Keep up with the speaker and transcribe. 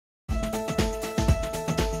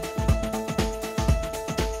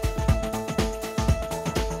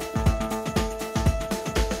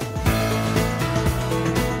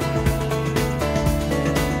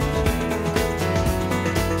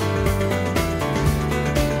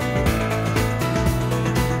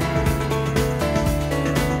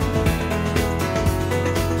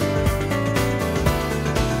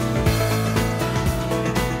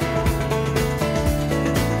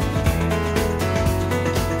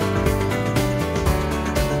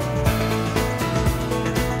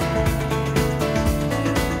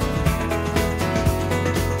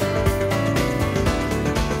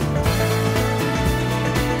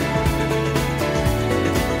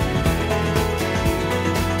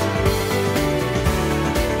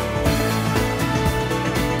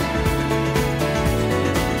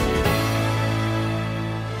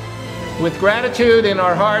With gratitude in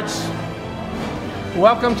our hearts,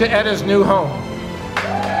 welcome to ETTA's new home.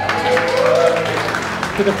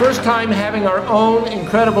 For the first time having our own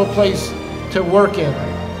incredible place to work in.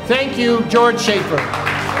 Thank you, George Schaefer.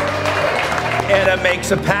 ETTA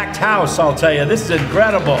makes a packed house, I'll tell you. This is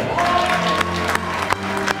incredible.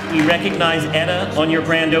 We recognize ETTA on your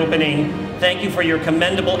grand opening. Thank you for your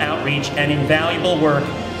commendable outreach and invaluable work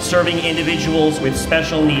serving individuals with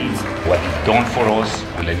special needs. What you've done for us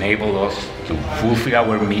will enable us to fulfill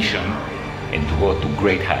our mission and to go to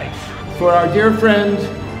great heights. For our dear friend,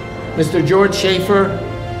 Mr. George Schaefer,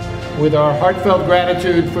 with our heartfelt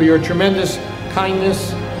gratitude for your tremendous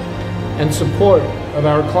kindness and support of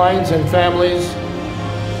our clients and families,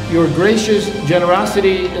 your gracious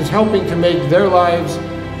generosity is helping to make their lives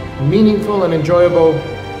meaningful and enjoyable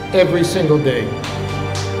every single day.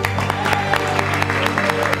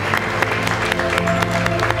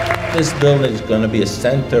 This building is going to be a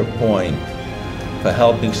center point for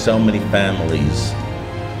helping so many families,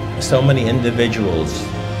 so many individuals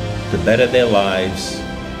to better their lives.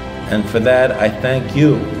 And for that, I thank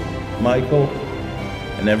you, Michael,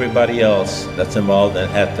 and everybody else that's involved in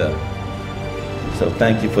ETTA. So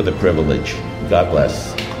thank you for the privilege. God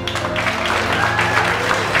bless.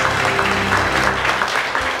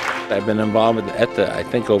 I've been involved with ETTA, I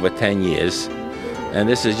think, over 10 years. And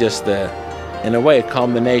this is just, in a way, a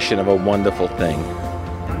culmination of a wonderful thing.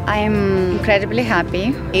 I'm incredibly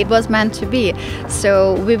happy. It was meant to be.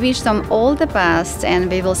 So we wish them all the best and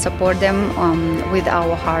we will support them with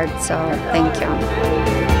our heart. So thank you.